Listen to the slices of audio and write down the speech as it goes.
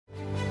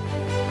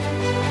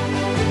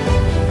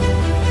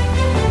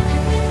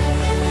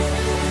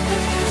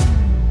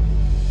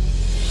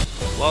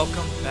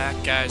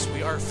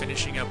are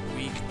finishing up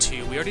week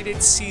 2. We already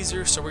did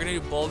Caesar, so we're going to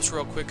do bulbs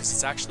real quick because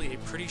it's actually a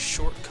pretty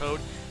short code.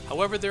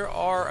 However, there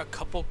are a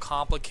couple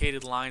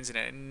complicated lines in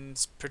it. In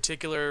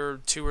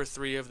particular, 2 or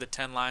 3 of the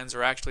 10 lines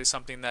are actually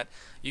something that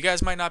you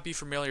guys might not be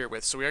familiar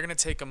with. So we are going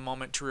to take a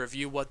moment to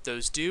review what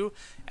those do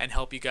and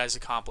help you guys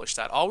accomplish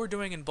that. All we're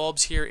doing in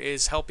bulbs here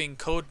is helping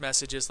code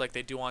messages like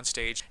they do on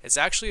stage. It's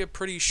actually a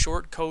pretty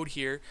short code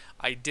here.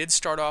 I did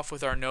start off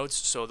with our notes,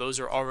 so those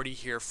are already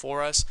here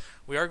for us.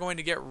 We are going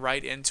to get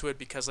right into it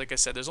because, like I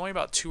said, there's only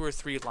about 2 or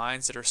 3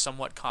 lines that are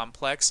somewhat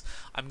complex.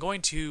 I'm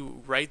going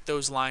to write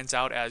those lines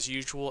out as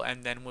usual,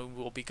 and then we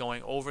will be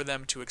going over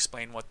them to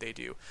explain what they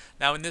do.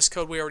 Now in this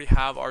code we already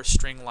have our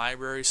string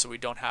library, so we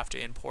don't have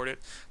to import it.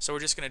 So we're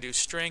just going to do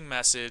string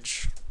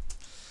message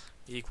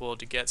equal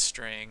to get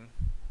string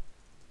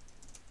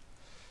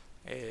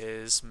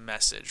is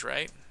message,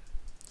 right?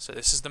 So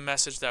this is the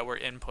message that we're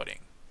inputting.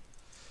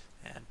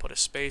 And put a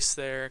space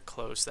there,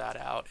 close that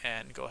out,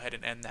 and go ahead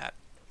and end that.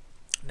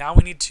 Now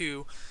we need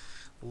to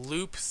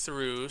loop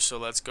through, so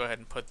let's go ahead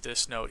and put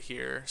this note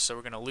here. So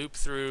we're going to loop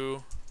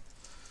through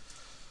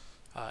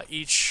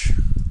each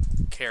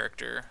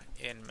character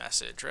in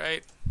message,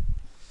 right?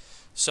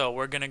 So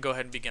we're going to go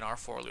ahead and begin our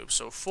for loop.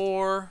 So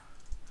for,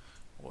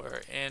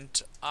 where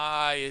int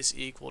I is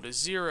equal to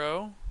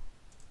 0,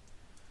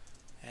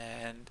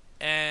 and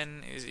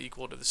n is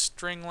equal to the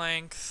string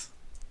length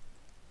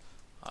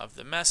of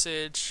the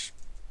message.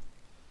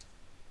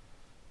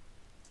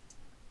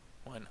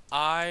 When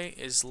I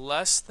is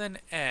less than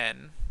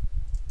n,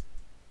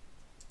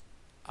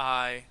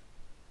 I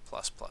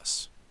plus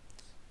plus.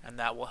 And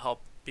that will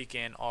help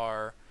begin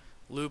our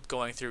loop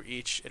going through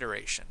each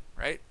iteration,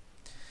 right?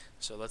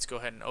 So let's go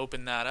ahead and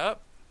open that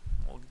up.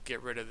 We'll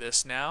get rid of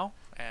this now.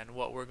 And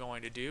what we're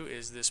going to do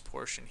is this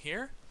portion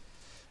here.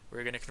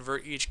 We're going to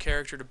convert each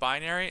character to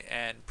binary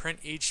and print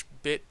each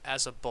bit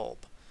as a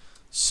bulb.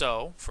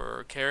 So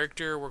for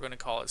character, we're going to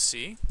call it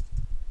C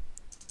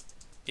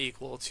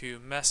equal to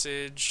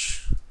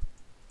message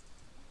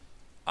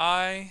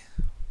I,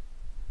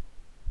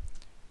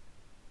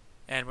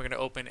 and we're going to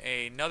open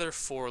another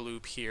for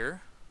loop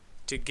here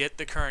to get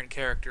the current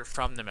character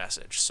from the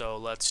message. So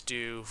let's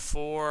do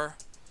for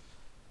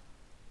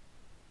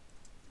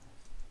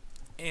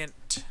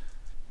int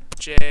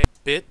j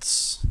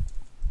bits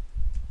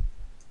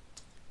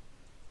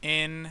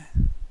in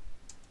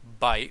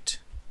byte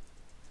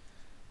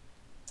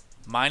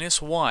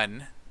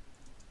 -1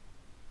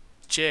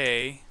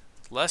 j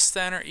less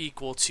than or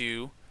equal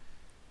to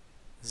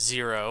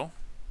 0.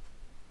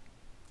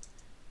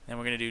 Then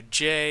we're going to do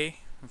j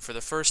for the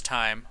first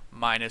time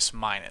minus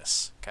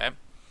minus. Okay,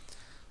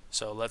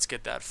 so let's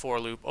get that for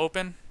loop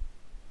open.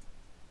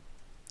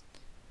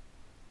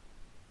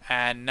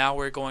 And now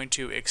we're going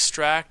to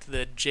extract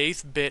the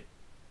jth bit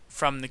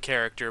from the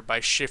character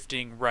by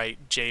shifting right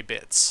j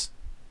bits.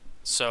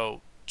 So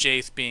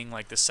jth being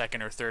like the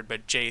second or third,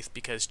 but jth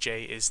because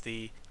j is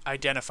the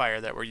identifier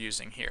that we're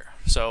using here.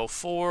 So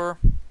for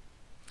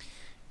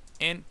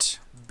int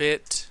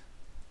bit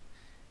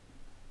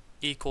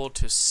equal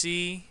to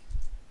C,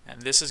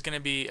 and this is going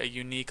to be a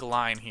unique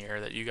line here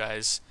that you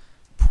guys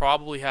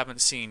probably haven't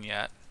seen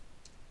yet,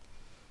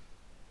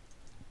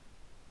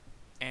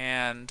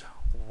 and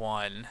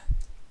 1,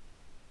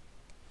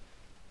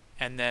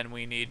 and then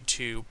we need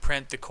to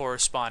print the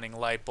corresponding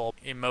light bulb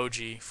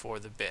emoji for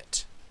the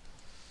bit.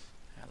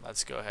 And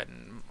let's go ahead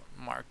and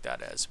mark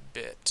that as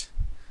bit.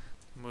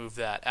 Move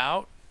that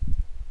out.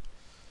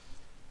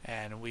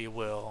 And we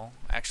will,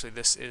 actually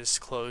this is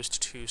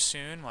closed too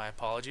soon, my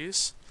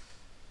apologies.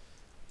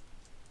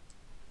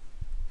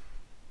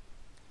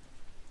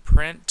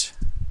 Print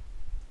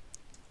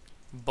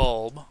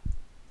bulb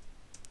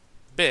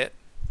bit,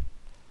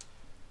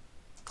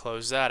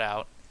 close that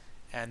out,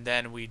 and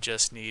then we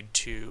just need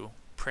to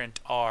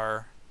print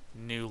our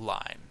new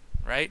line,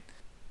 right?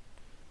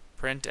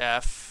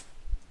 Printf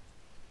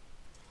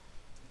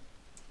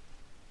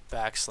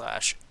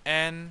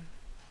 \n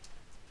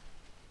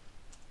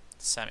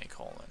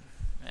semicolon,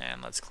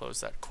 and let's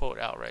close that quote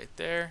out right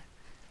there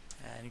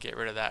and get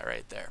rid of that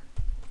right there.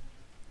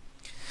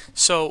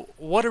 So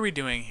what are we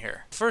doing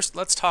here? First,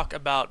 let's talk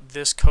about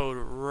this code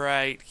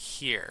right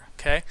here.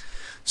 Okay,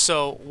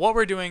 so what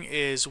we're doing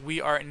is we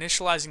are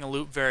initializing a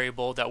loop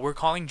variable that we're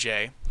calling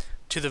j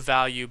to the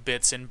value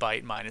bits in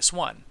byte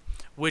 -1,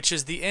 which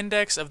is the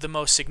index of the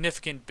most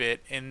significant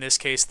bit, in this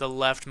case the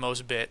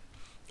leftmost bit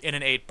in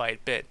an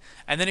 8-byte bit,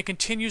 and then it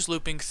continues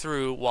looping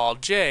through while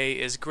j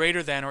is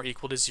greater than or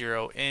equal to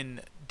 0 in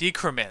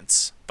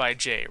decrements by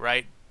j,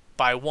 right?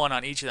 By 1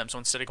 on each of them. So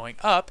instead of going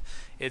up,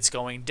 it's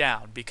going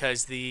down,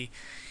 because the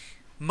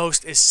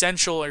most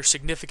essential or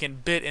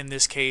significant bit in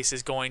this case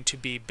is going to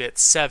be bit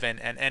 7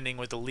 and ending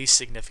with the least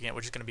significant,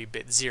 which is going to be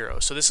bit 0.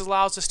 So this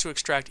allows us to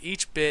extract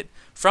each bit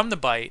from the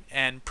byte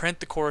and print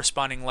the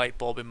corresponding light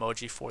bulb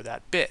emoji for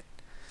that bit.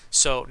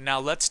 So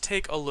now let's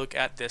take a look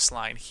at this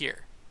line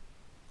here.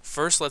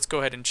 First, let's go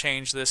ahead and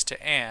change this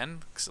to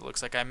and, because it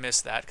looks like I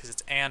missed that because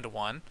it's and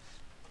 1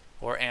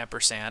 or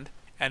ampersand.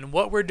 And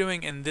what we're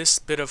doing in this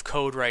bit of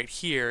code right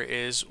here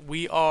is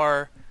we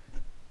are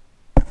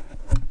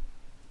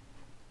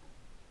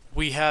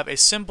we have a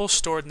symbol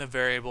stored in the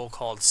variable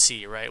called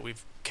C, right?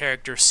 We've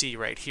character C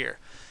right here.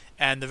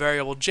 And the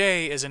variable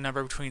J is a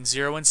number between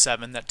 0 and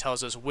 7 that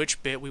tells us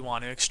which bit we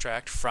want to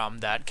extract from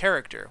that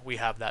character. We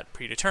have that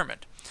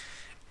predetermined.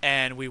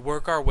 And we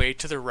work our way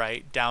to the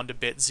right down to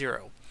bit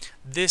 0.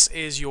 This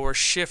is your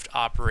shift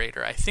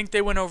operator. I think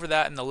they went over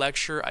that in the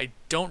lecture. I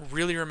don't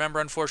really remember,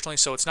 unfortunately,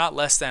 so it's not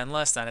less than,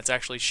 it's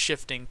actually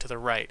shifting to the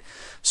right.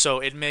 So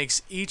it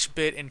makes each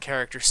bit in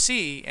character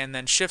C and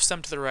then shifts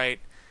them to the right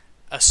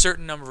a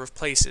certain number of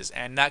places,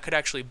 and that could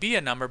actually be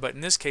a number, but in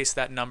this case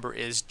that number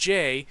is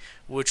J,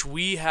 which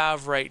we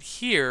have right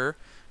here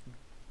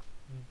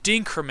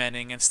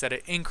decrementing instead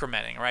of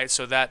incrementing, right?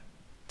 So that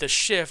the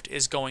shift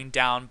is going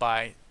down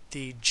by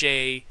the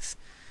J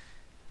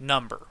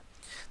number.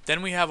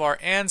 Then we have our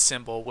AND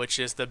symbol, which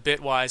is the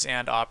bitwise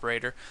AND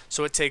operator.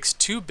 So it takes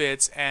 2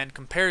 bits and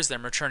compares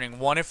them, returning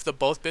 1 if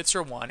both bits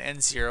are 1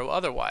 and 0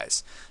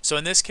 otherwise. So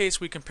in this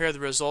case we compare the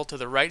result of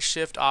the right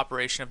shift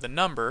operation of the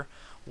number,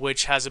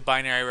 which has a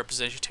binary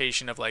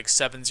representation of like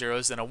 7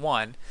 zeros and a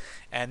 1,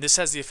 and this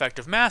has the effect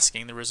of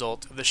masking the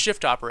result of the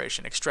shift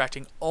operation,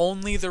 extracting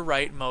only the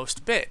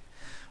rightmost bit.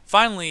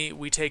 Finally,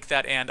 we take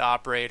that AND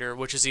operator,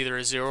 which is either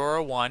a 0 or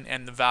a 1,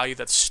 and the value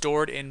that's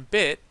stored in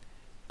bit,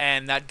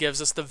 and that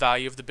gives us the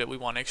value of the bit we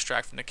want to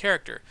extract from the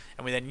character.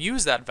 And we then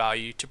use that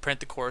value to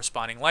print the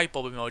corresponding light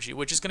bulb emoji,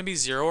 which is going to be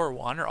 0 or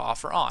 1 or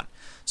off or on.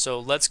 So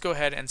let's go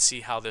ahead and see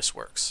how this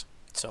works.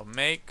 So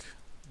make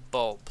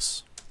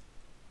bulbs.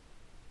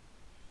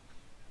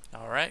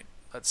 Alright,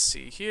 let's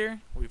see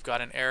here. We've got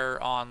an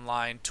error on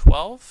line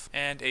 12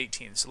 and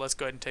 18. So let's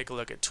go ahead and take a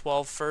look at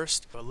 12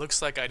 first. It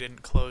looks like I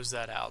didn't close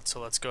that out, so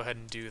let's go ahead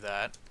and do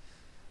that.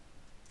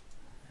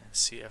 And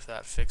see if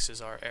that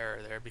fixes our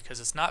error there, because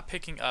it's not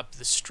picking up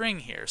the string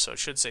here. So it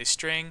should say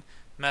string,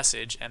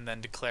 message, and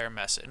then declare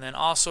message. And then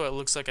also it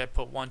looks like I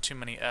put one too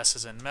many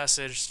S's in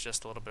message,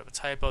 just a little bit of a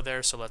typo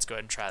there, so let's go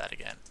ahead and try that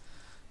again.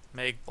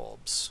 Make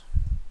bulbs.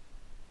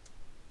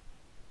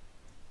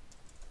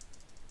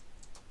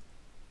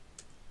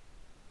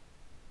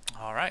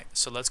 Alright,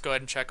 so let's go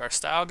ahead and check our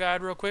style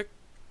guide real quick.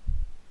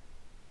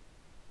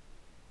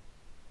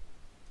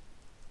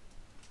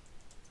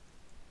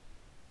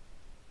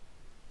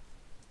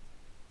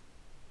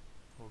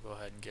 We'll go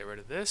ahead and get rid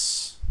of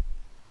this.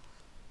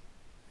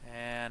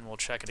 And we'll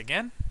check it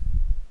again.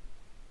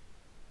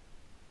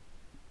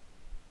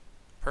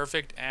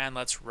 Perfect, and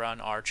let's run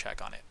our check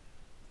on it.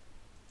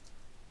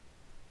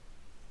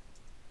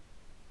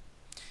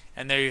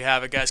 And there you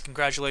have it, guys.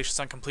 Congratulations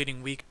on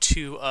completing week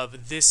 2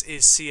 of This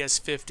is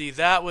CS50.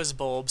 That was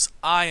Bulbs.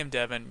 I am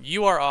Devin.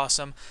 You are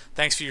awesome.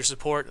 Thanks for your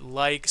support.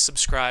 Like,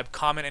 subscribe,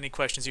 comment any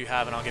questions you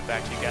have, and I'll get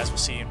back to you guys. We'll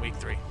see you in week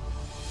 3.